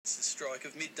It's the strike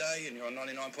of midday, and you're on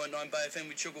 99.9 Bay FM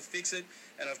with Chuckle Fix It.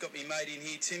 And I've got my mate in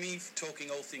here, Timmy, talking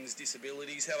all things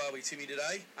disabilities. How are we, Timmy,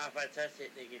 today?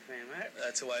 Fantastic, thank you very much.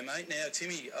 That's away, mate. Now,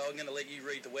 Timmy, I'm going to let you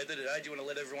read the weather today. Do you want to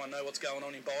let everyone know what's going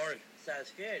on in Byron?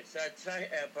 Sounds good. So today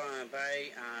at Byron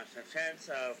Bay, some chance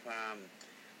of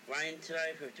rain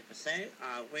today, 50%,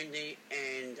 windy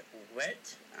and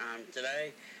wet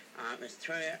today. It's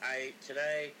 28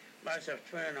 today, most of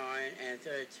 29 and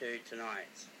 32 tonight.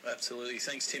 Absolutely.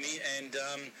 Thanks, Timmy. And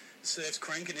surf's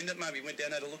cranking, isn't it, mate? We went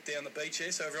down, had a look down the beach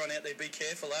here, so everyone out there, be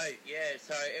careful, eh? Yeah,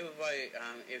 so everybody,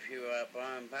 if you're at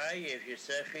Byron Bay, if you're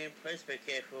surfing, please be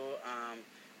careful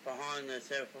behind the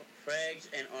surf flags,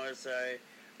 and also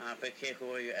be careful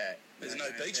where you're at. There's no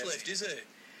beach left, is there?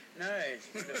 No,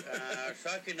 it's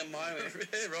like in the moment.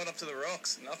 Yeah, right up to the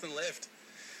rocks, nothing left.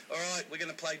 All right, we're going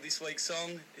to play this week's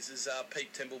song. This is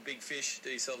Pete Temple, Big Fish. Do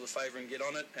yourselves a favour and get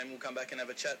on it, and we'll come back and have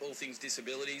a chat, all things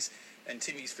disabilities, and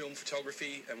Timmy's film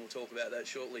photography, and we'll talk about that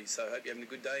shortly. So I hope you're having a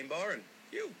good day in Byron.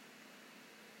 You.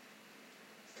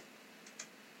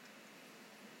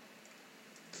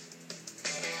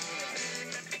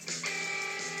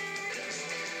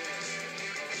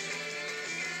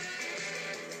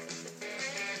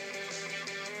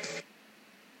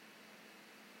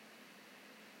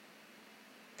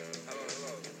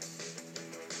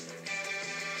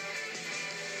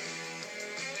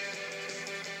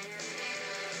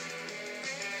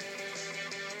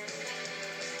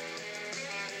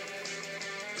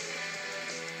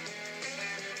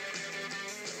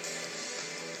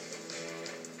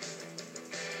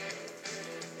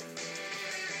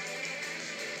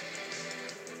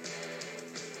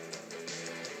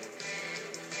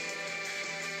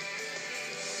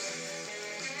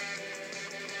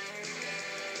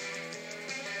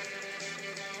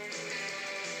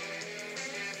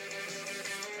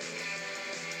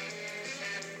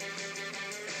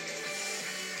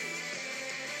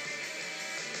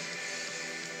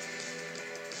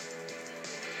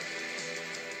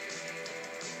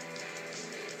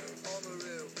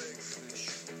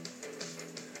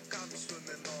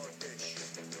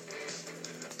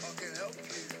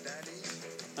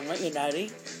 I'm not your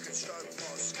daddy.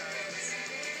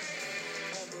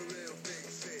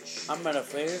 I'm not a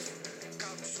fish.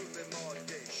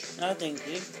 No, thank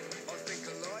you.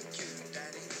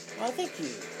 Oh, thank you.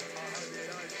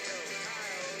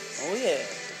 Oh, yeah.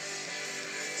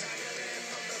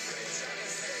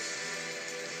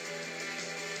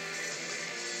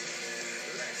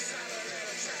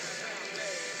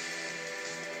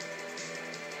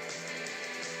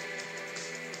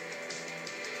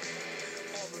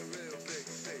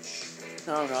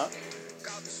 No, I'm not.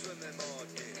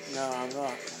 No, I'm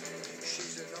not.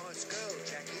 She's a nice girl,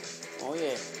 Jackie. Oh,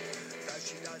 yeah. Though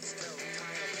she does tell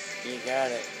tales. You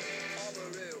got it. I'm a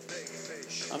real big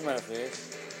fish. I'm not a fish.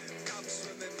 Come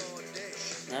swim in my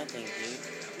dish. No, thank you.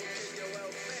 We'll keep you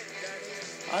well fed, Daddy.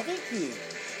 Oh, thank you.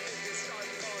 If you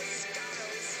stroke my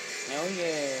scales. Oh,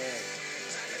 yeah.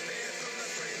 Take a beer from the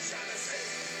fridge and a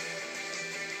sip.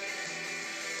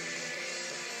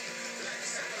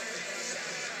 Let's have a little chat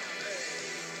about me.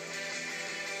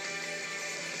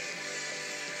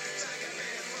 Take a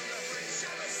beer from the fridge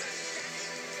and a sip, Daddy.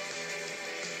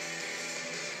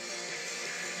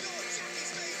 Your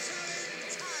Jackie's me telling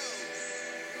tales.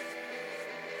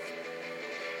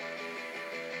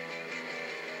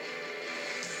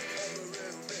 I'm a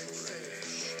real big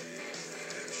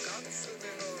fish. Come swim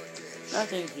in my dish. No,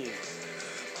 thank you.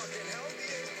 I can help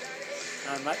you, Daddy.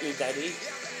 I'm not your daddy. Yeah,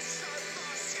 let's stroke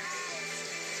my scales.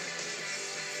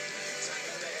 Take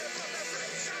a beer from the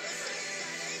fridge and a sip,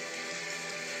 Daddy.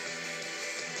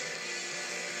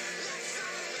 Let's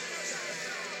have a little chat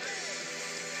about me.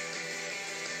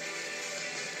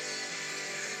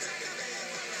 Take a beer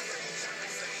from the fridge and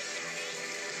a sip, Daddy.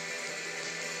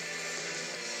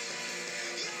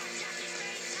 Your Jackie's me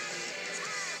telling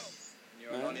tales.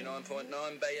 You're on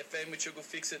 99.9 Bay FM with Chuckle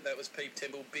Fix It. That was Pete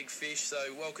Temple, Big Fish. So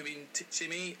welcome in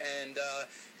Timmy. And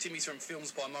Timmy's from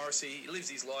Films by Morrissey. He lives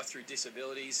his life through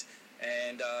disabilities.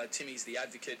 And Timmy's the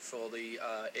advocate for the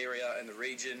area and the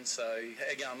region. So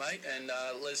how you going, mate? And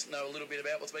let us know a little bit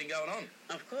about what's been going on.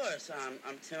 Of course.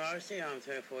 I'm Tim Morrissey. I'm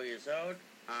 34 years old.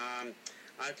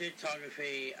 I do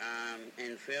photography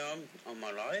and film all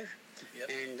my life. Yep.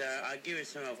 And I give you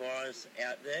some advice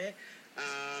out there.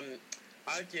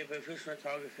 I do professional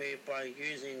photography by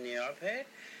using the iPad,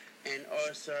 and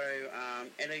also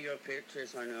edit your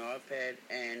pictures on the iPad,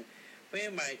 and we're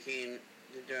making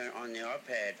to do it on the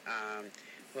iPad.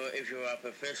 If you're a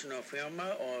professional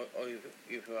filmer or if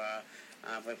you are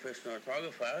a professional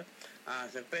photographer,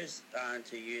 it's the best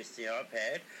to use the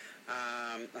iPad.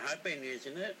 I've been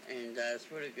using it, and it's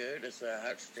pretty good. It's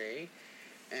a HD.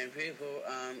 And people,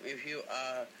 if you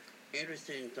are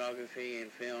interested in photography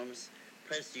and films,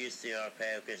 please use the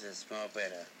iPad because it's more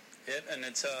better. Yep, and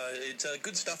it's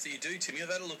good stuff that you do, Timmy.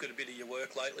 I've had a look at a bit of your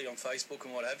work lately on Facebook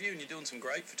and what have you, and you're doing some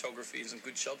great photography and some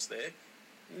good shots there.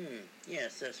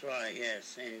 Yes, that's right,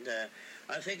 yes. And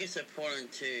I think it's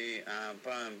important to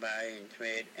Byron Bay and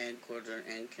Thread and Quadrant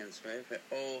and Kingsmith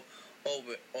for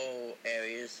all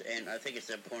areas, and I think it's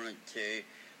important to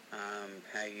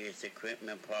how you use the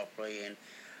equipment properly, and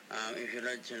if you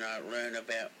need to learn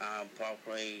about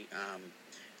properly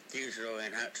digital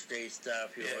and HD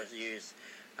stuff, you always use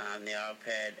the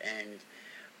iPad,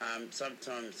 and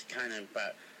sometimes Canon,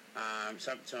 but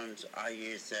sometimes I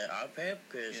use the iPad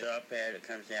because the iPad, it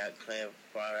comes out clear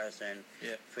photos and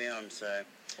film. So,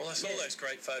 well, I saw those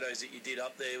great photos that you did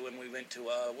up there when we went to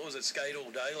what was it, Skate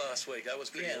All Day last week. That was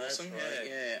pretty awesome.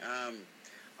 That's right,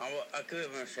 I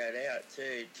give them a shout out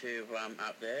to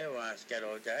up there. Skate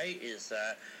All Day is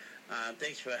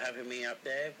thanks for having me up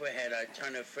there. We had a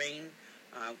ton of friends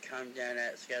come down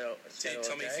at Skate All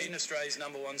Tommy Day. Finn, Australia's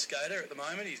 #1 skater at the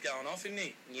moment. He's going off, isn't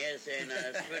he? Yes, and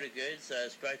it's pretty good. So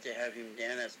it's great to have him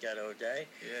down at Skate All Day.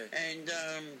 Yeah. And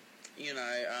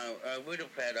I'm really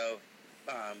proud of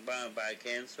Byron Bay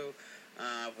Council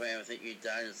for everything you've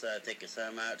done. So thank you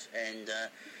so much. And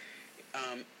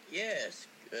yes,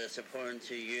 it's important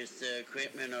to use the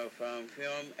equipment of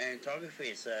film and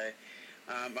photography. So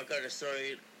I've got a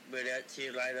story read out to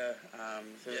you later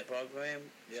for the program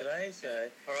today. So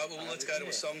all right, well, let's go to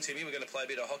a song, Timmy. We're going to play a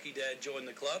bit of Hockey Dad Join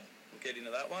the Club. We'll get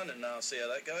into that one and see how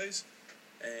that goes.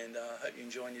 And hope you're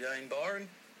enjoying your day in Byron.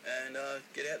 And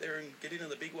get out there and get into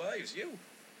the big waves. You.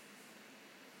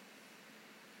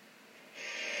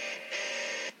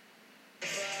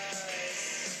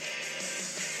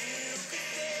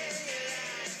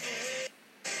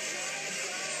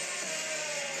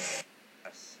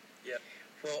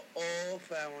 For all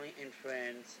family and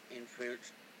friends in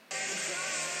future.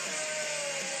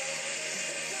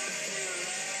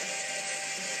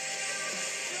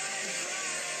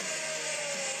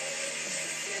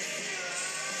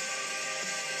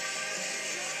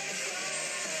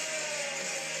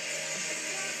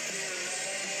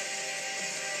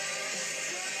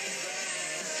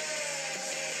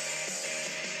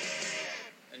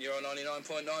 You're on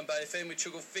 99.9 Bay FM with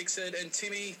Chuckle Fix It and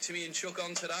Timmy and Chuck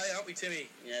on today, aren't we, Timmy?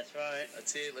 Yeah, that's right.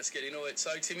 That's it. Let's get into it.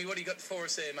 So, Timmy, what do you got for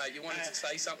us there, mate? You wanted to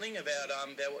say something about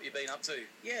what you've been up to?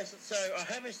 Yes. So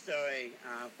I have a story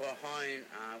behind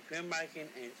filmmaking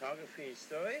and photography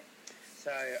story.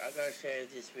 So I've got to share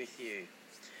this with you.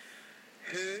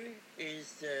 Who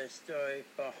is the story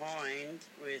behind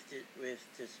with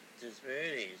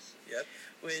disabilities? Yep.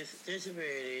 With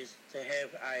disabilities to have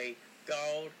a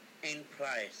goal in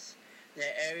place. The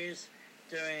areas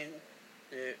doing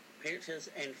the pictures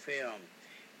and film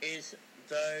is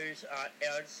those are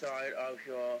outside of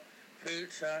your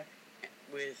future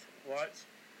with what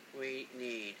we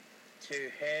need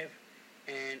to have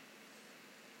and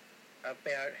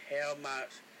about how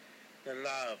much the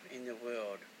love in the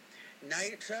world.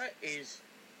 Nature is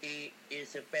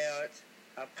about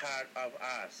a part of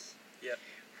us. Yep.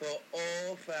 For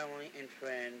all family and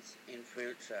friends in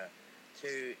future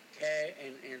to care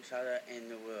in each other in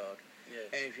the world.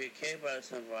 Yeah. And if you care about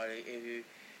somebody, if you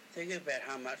think about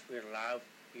how much we love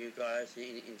you guys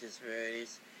in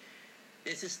disabilities,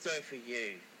 this is story for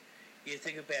you. You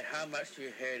think about how much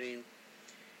you're hurting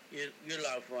your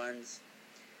loved ones.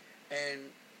 And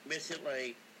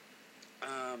recently,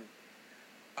 I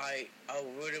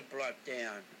really broke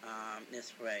down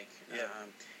this week. Yeah.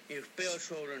 If Bill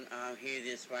children hear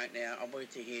this right now, I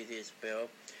want you to hear this, Bill.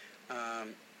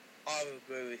 I would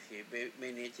agree with you.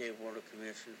 We need to have Water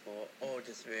Commission for all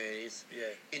disabilities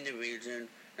in the region,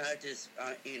 not just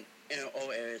in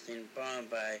all areas in Byron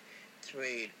Bay,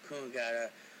 Tweed, Coolangatta,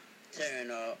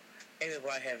 Terranor.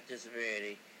 Everybody have a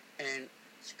disability. And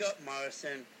Scott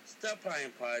Morrison, stop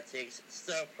playing politics.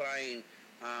 Stop playing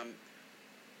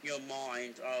your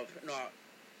mind of not.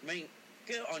 I mean,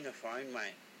 get on the phone,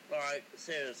 mate. Like,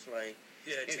 seriously.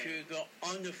 Yeah, if you go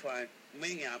on the phone,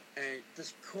 ring up and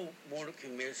just call Water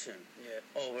Commission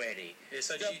already. Yeah,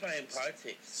 so stop playing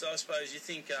politics. So I suppose you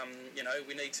think,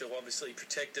 we need to obviously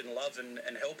protect and love and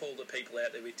help all the people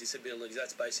out there with disabilities.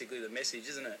 That's basically the message,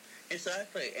 isn't it?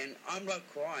 Exactly, and I'm not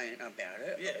crying about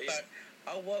it, but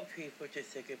I want people to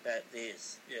think about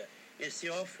this. Yeah. It's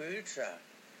your future.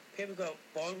 People got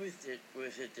born with the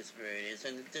disabilities,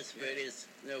 and the disabilities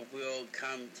will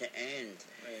come to end.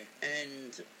 Yeah.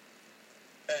 And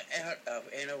out of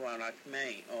anyone like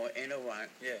me or anyone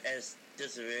as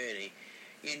disability,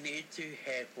 you need to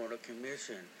have Water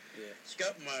Commission. Yeah.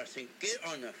 Scott Morrison, get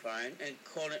on the phone and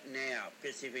call it now.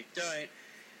 Because if you don't,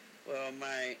 well,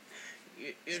 mate,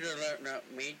 you'll let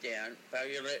me down, but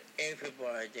you'll let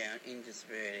everybody down in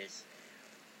disabilities.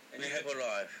 And have a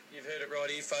life. You've heard it right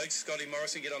here, folks. Scotty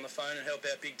Morrison, get on the phone and help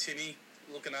out Big Timmy,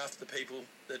 looking after the people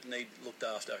that need looked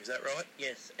after. Is that right?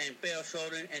 Yes, and Bill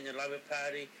Shorten and the Labor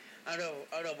Party. I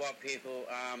don't want people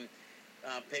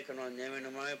picking on them in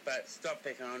a moment, but stop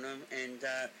picking on them and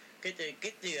get the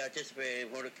Disability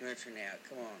Water Commission out.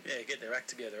 Come on. Yeah, get their act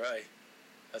together, eh?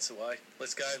 That's the way.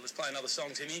 Let's go. Let's play another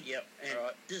song, Timmy. Yep. And all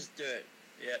right. Just do it.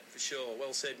 Yeah, for sure.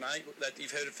 Well said, mate.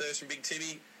 You've heard it first from Big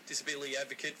Timmy, disability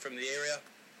advocate from the area,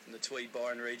 from the Tweed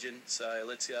Byron region. So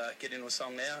let's get into a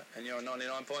song now. And you're on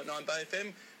 99.9 Bay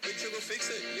FM. Richard will fix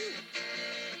it.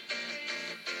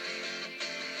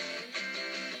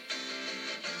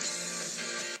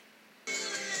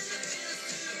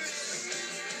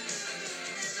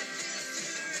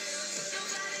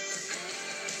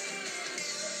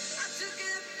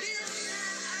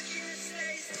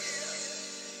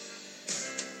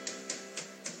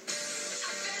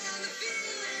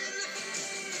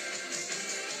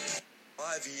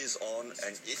 Years on,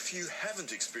 and if you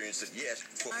haven't experienced it yet,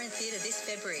 are in theatre this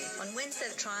February on Wednesday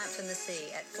at Triumph in the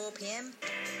Sea at 4 p.m.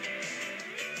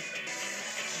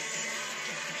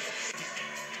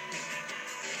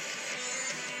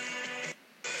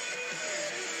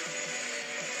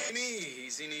 Timmy,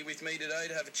 he's in here with me today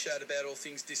to have a chat about all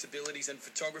things disabilities and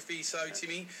photography. So,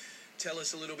 Timmy, tell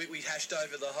us a little bit. We hashed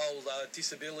over the whole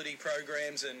disability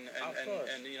programs and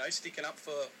you know, sticking up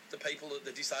for the people,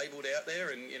 the disabled out there,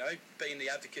 and you know, being the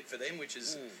advocate for them, which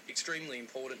is extremely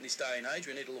important in this day and age.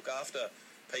 We need to look after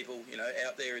people, you know,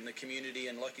 out there in the community,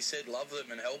 and like you said, love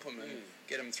them and help them and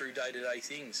get them through day-to-day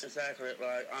things. Exactly.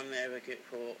 Like, I'm the advocate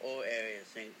for all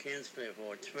areas in Kingscliff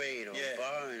or Tweed or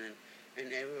Byron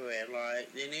and everywhere.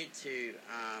 Like, they need to.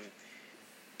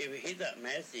 If we hit that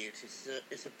message,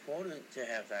 it's important to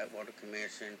have that water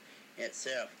commission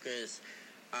itself, because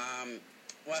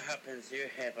what happens, you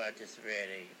have a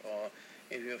disability, or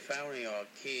if you're a family or a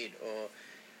kid or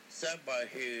somebody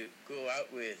who grew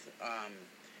up with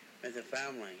a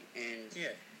family, and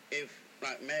if,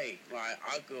 like me, like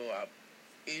I grew up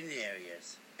in the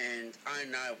areas and I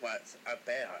know what's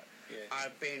about.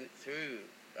 I've been through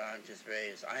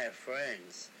disabilities. I have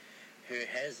friends who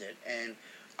has it, and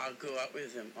I grew up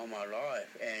with them all my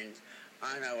life, and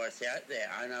I know what's out there.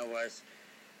 I know what's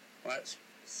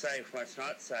safe, what's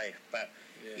not safe. But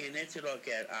you need to look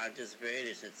at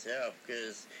disabilities itself,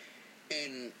 because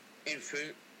in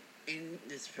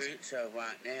this future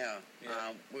right now,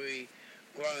 we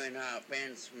growing up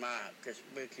and smart, because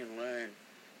we can learn.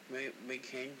 We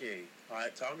can do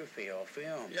photography or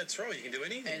film. Yeah, that's right. You can do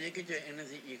anything. And you can do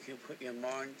anything you can put your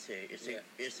mind to.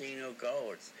 It's in your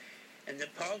goals. And the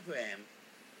program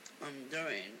I'm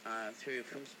doing through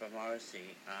Films by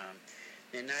Morrissey,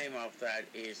 the name of that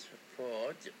is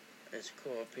it's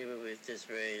called People with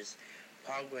Disabilities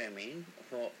Programming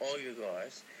for all you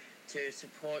guys, to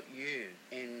support you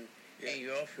in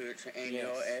your future and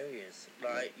your areas.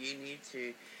 Like, you need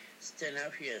to stand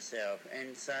up for yourself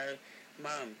and say,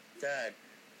 Mum, Dad,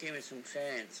 give me some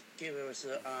chance. Give us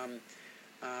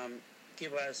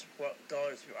what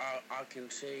goals I can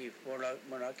achieve, what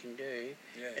I can do.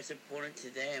 It's important to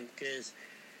them, because,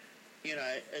 you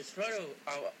know, it's sort of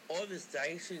all the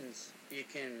stations you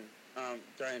can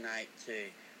donate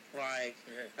to. Like,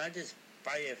 not just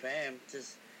Bay FM,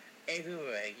 just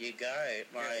everywhere you go.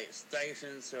 Like,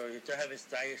 stations, or you don't have a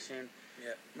station,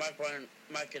 make one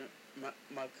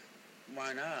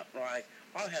up. Like,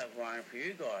 I'll have one for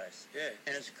you guys.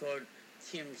 And it's called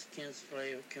Tim's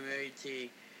Kingscliff Community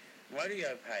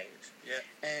Radio page.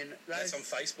 And that's on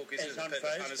Facebook, isn't it? On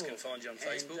Facebook. Hunters can find you on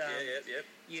Facebook. And,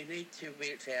 you need to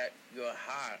reach out your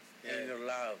heart and your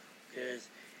love, because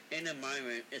in a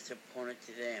moment it's important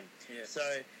to them. So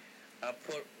I'll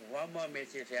put one more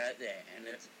message out there, and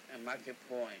it's a make a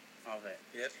point of it.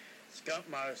 Scott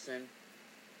Morrison,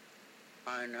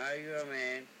 I know you're a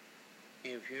man.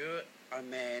 If you're a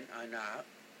man enough,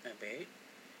 a bit,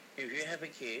 if you have a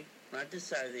kid, not to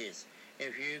say this,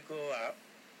 if you grow up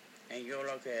in your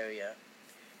local area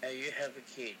and you have a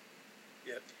kid,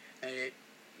 and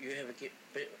you have a kid,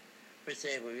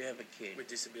 disabled, you have a kid with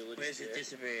disability,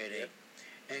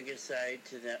 and you can say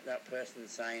to that person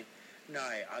saying, no,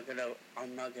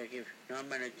 I'm not going to give, no, I'm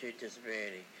going to do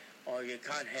disability, or you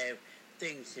can't have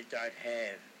things you don't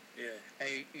have,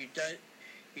 and you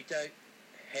don't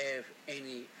have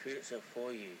any future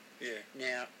for you.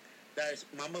 Now, those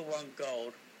number one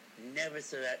goal, never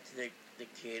say that to the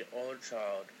kid or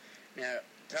child. Now,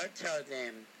 don't tell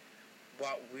them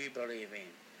what we believe in.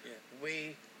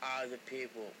 We are the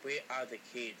people. We are the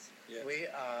kids. Yeah. We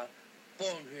are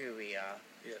born who we are.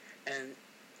 Yeah. And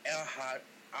our heart,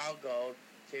 our goal,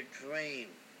 to dream.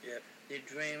 Yeah. The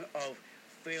dream of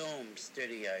film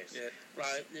studios. Yeah.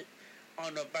 Like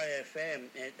on the Bay FM,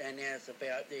 it announced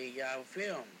about the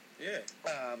film Yeah.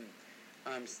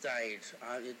 stage.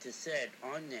 It is said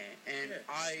on there, and Yeah.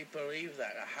 I believe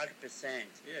that 100%.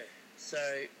 Yeah.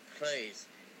 So please,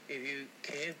 if you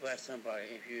care about somebody,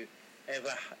 if you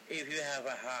have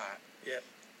a heart, Yeah.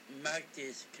 make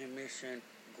this commission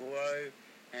grow,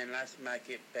 and let's make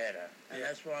it better. And Yeah.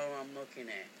 that's what I'm looking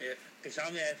at. Yeah. Because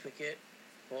I'm the advocate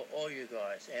for all you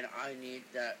guys, and I need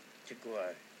that to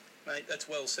grow. Mate, that's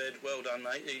well said. Well done,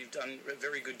 mate. You've done a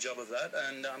very good job of that.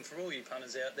 And for all you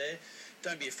punters out there,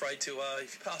 don't be afraid to,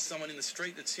 if you pass someone in the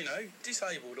street that's,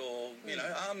 disabled or,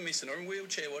 arm missing or in a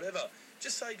wheelchair, whatever,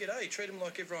 just say g'day. Treat them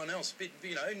like everyone else. Bit,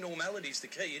 normality's the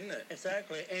key, isn't it?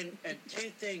 Exactly. And two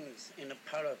things in a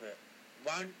part of it.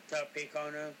 One, don't pick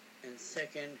on them, and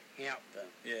second, help them.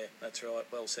 Yeah, that's right.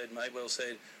 Well said, mate. Well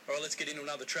said. All right, let's get into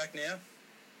another track now.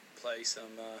 Play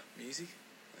some music.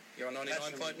 You're on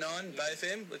 99.9 Bay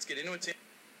FM. Let's get into it.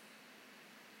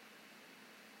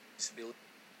 Disability.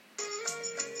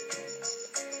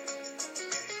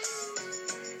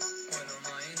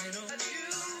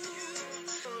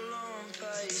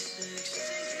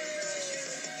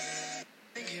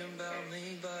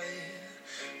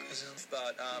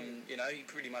 But, he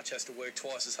pretty much has to work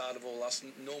twice as hard of all us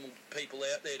normal people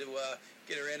out there to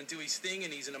get around and do his thing,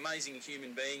 and he's an amazing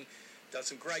human being. Does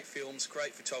some great films,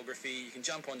 great photography. You can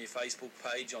jump on your Facebook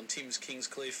page on Tim's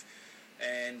Kingscliff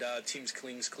and Tim's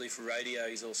Kingscliff Radio.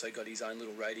 He's also got his own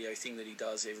little radio thing that he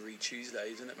does every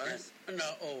Tuesday, isn't it, mate? Yes.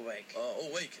 No, all week. Oh,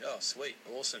 all week. Oh, sweet.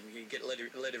 Awesome. You get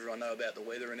let everyone know about the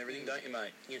weather and everything, don't you,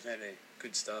 mate? Yes, I do.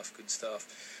 Good stuff, good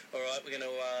stuff. All right, we're going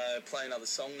to play another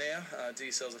song now. Do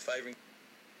yourselves a favour.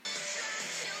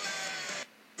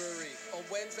 On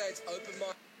Wednesday, it's open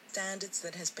mic. Standards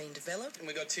that has been developed. And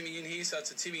we've got Timmy in here, so it's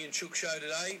a Timmy and Chook show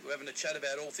today. We're having a chat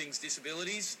about all things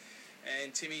disabilities.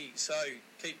 And Timmy, so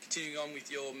keep continuing on with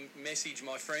your message,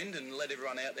 my friend, and let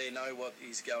everyone out there know what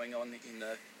is going on in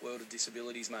the world of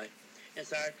disabilities, mate.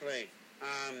 Exactly.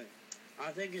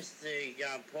 I think it's the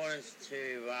importance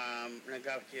to look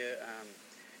after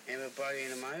everybody in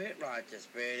the moment, like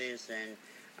disabilities, and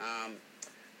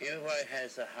everybody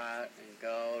has a heart and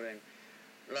goal, and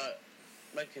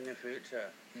look in the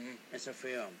future. Mm. It's a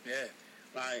film. Yeah.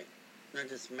 Like, not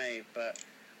just me, but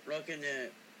look in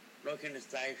the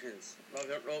stations. Look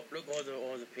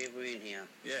all the people in here.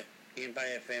 Yeah. In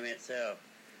Bay FM itself.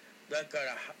 They've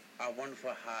got a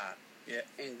wonderful heart. Yeah.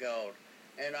 And gold.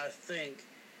 And I think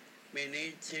we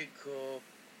need to call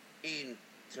in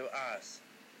to us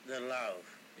the love.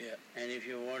 Yeah. And if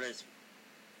you want us,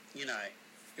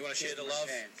 you want to share the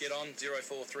love, get on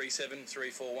 0437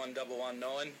 341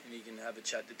 119 and you can have a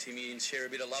chat to Timmy and share a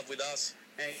bit of love with us.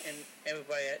 And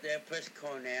everybody out there, please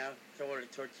call now. So I want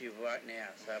to talk to you right now.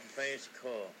 So please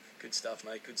call. Good stuff,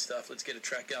 mate. Good stuff. Let's get a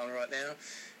track going right now.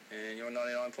 And you're on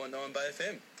 99.9 Bay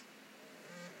FM.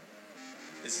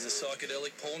 This is the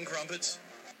Psychedelic Porn Crumpets.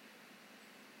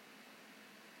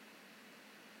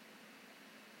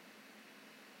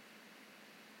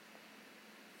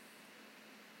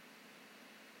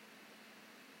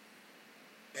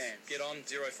 Get on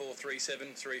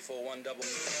 0437 341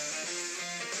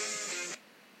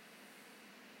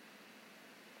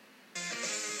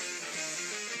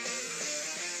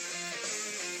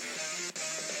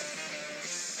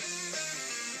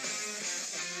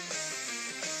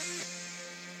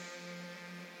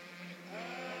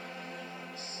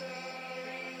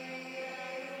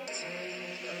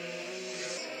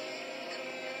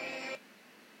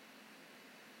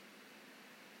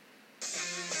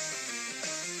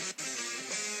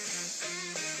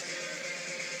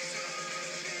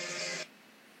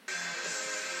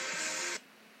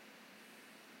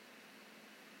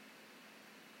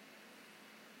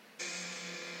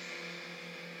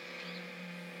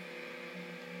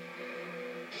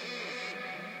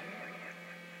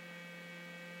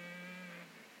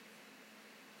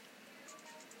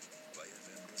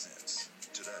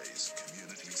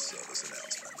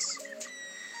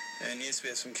 And yes, we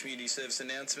have some community service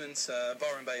announcements.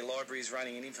 Byron Bay Library is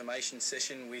running an information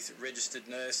session with registered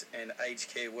nurse and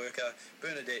aged care worker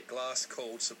Bernadette Glass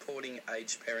called Supporting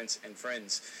Aged Parents and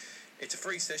Friends. It's a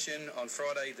free session on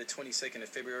Friday the 22nd of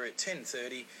February at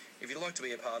 10:30. If you'd like to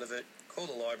be a part of it, call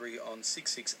the library on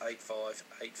 6685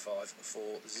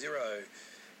 8540.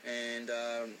 And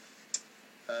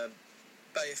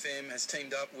Bay FM has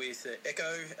teamed up with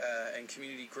Echo and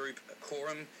community group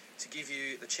Quorum to give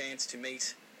you the chance to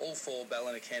meet all 4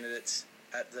 Ballina candidates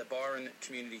at the Byron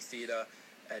Community Theatre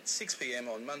at 6 p.m.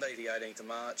 on Monday the 18th of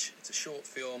March. It's a short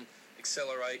film,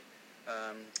 Accelerate,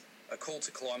 a call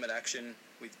to climate action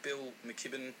with Bill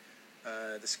McKibben.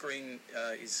 The screen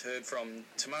is heard from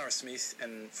Tamara Smith,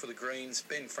 and for the Greens,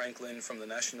 Ben Franklin from the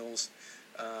Nationals,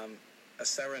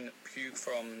 Saran Pugh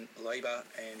from Labor,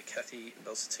 and Kathy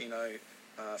Balsatino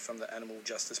from the Animal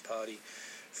Justice Party.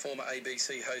 Former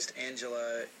ABC host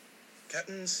Angela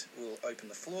Cattons will open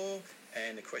the floor,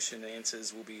 and the question and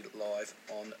answers will be live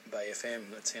on Bay FM.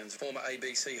 That sounds... Former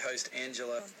ABC host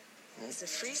Angela... It's a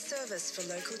free service for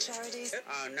local charities.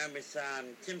 Number's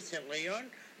Tim St.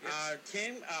 Leon.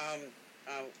 Tim,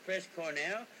 press call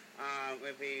now.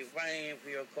 We'll be waiting for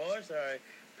your call, so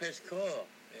press call.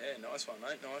 Yeah, nice one,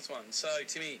 mate, nice one. So,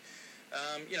 Timmy,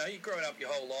 you've grown up your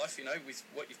whole life, with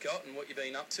what you've got and what you've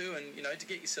been up to, and, to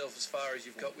get yourself as far as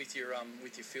you've got with your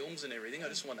films and everything, I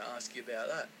just want to ask you about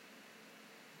that.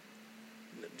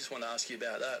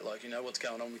 Like, what's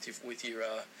going on with your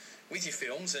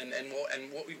films, and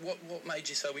what made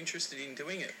you so interested in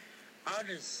doing it? I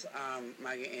just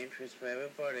make it interest for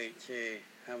everybody to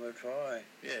have a try.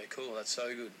 Yeah, cool. That's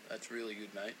so good. That's really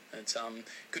good, mate. It's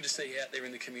good to see you out there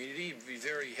in the community. You'll be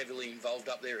very heavily involved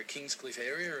up there at Kingscliff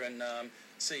area, and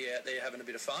see you out there having a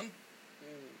bit of fun.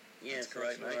 Yes, that's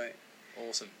great, mate. Right.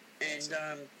 Awesome. And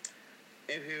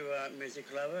if you're a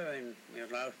music lover and you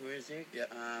love music,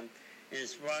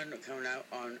 there's one coming out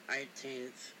on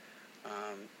 18th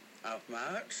of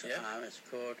March. It's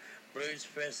called Blues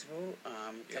Festival,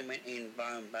 coming in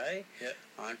Byron Bay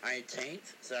on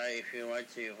 18th. So if you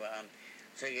want to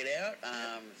check it out,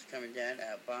 it's coming down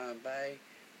at Byron Bay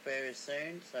very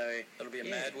soon. So it'll be a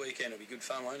mad weekend. It'll be good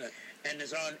fun, won't it? And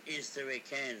it's on Easter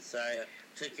weekend, so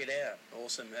check it out.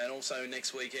 Awesome. And also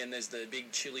next weekend there's the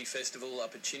big chili festival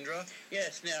up at Chindra.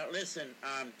 Yes. Now listen,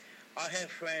 I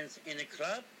have friends in the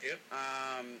club. Yep.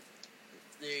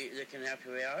 They can help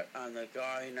you out. The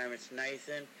guy, his name is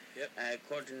Nathan. Yep.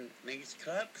 Quadrant Links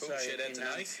Club. Cool. So shout out to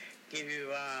Nathan. Give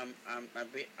you a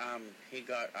bit. He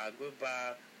got a good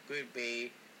bar, good beer,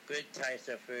 good taste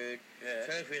of food. Yeah.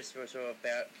 So it's all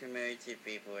about community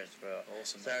people as well.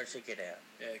 Awesome. So check it out.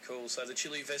 Yeah, cool. So the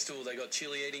chili festival, they got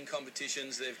chili eating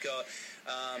competitions. They've got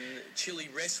chili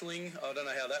wrestling. I don't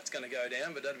know how that's going to go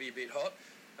down, but that'll be a bit hot.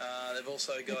 They've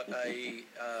also got a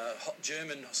hot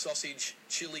German sausage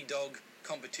chili dog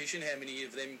competition. How many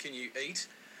of them can you eat?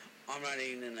 I'm not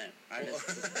eating it. I'm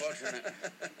just watching it.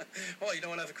 Oh, you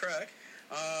don't want to have a crack?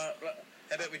 How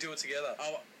about we do it together?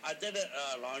 I did it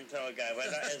a long time ago,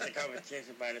 but not as a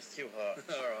competition, but it's too hot.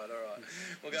 All right.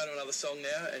 We'll go to another song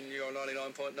now, and you're on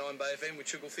 99.9 Bay FM with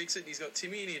Triple Fix It. He's got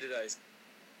Timmy in here today.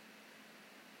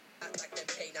 I like that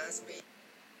K9 speed.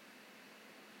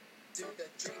 Do the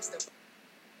drinks that...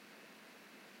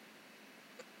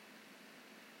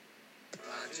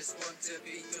 I just want to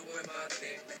be doing my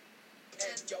thing.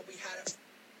 And yo, we had a...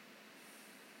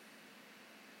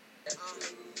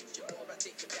 Your boy, I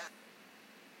think you got...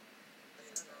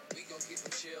 We gon' keep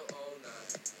it chill all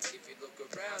night. If you look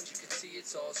around, you can see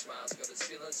it's all smiles. Got us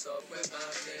feeling so with my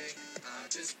thing. I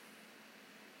just...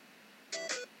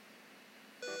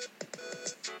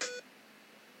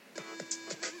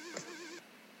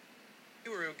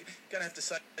 We're going to have to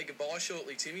say goodbye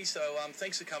shortly, Timmy, so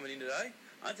thanks for coming in today.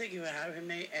 I thank you for having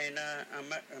me, and I'll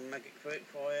make it quick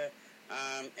for you.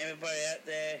 Everybody out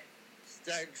there,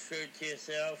 stay true to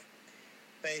yourself.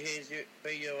 Be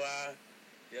you are.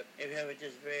 Yep. If you have a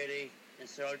disability,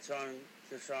 it's all time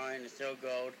to shine, it's still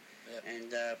gold. Yep.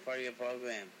 And follow your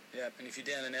program. Yeah, and if you're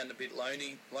down and out and a bit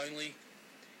lonely,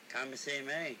 come and see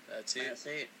me. That's it. That's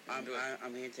it. I'm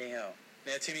here to help.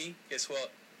 Now, Timmy, guess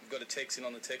what? We've got a text in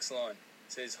on the text line.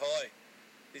 It says, "Hi,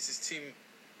 this is Tim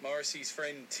Morrissey's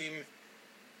friend, Tim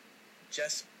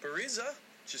Jasperiza,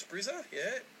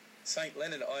 yeah. St.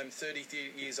 Leonard, I'm 30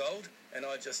 years old, and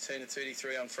I just turned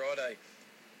 33 on Friday.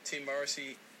 Tim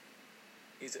Morrissey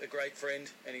is a great friend,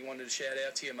 and he wanted to shout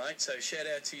out to you, mate. So shout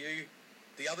out to you,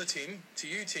 the other Tim, to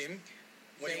you, Tim.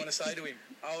 What do you want to say to him?"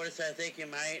 I want to say thank you,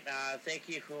 mate. Thank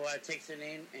you for texting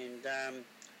in, and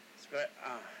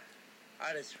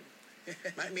I just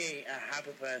make me a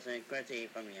happy person. Great to hear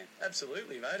from you.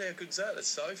 Absolutely, mate. How good's that? That's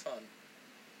so fun.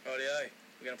 Rightio.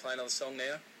 We're going to play another song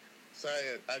now. So,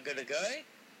 I'm going to go,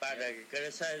 but I'm going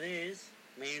to say this.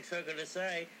 Me and Chuck going to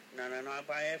say, 99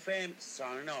 by FM,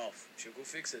 signing off. She'll go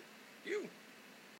fix it. You.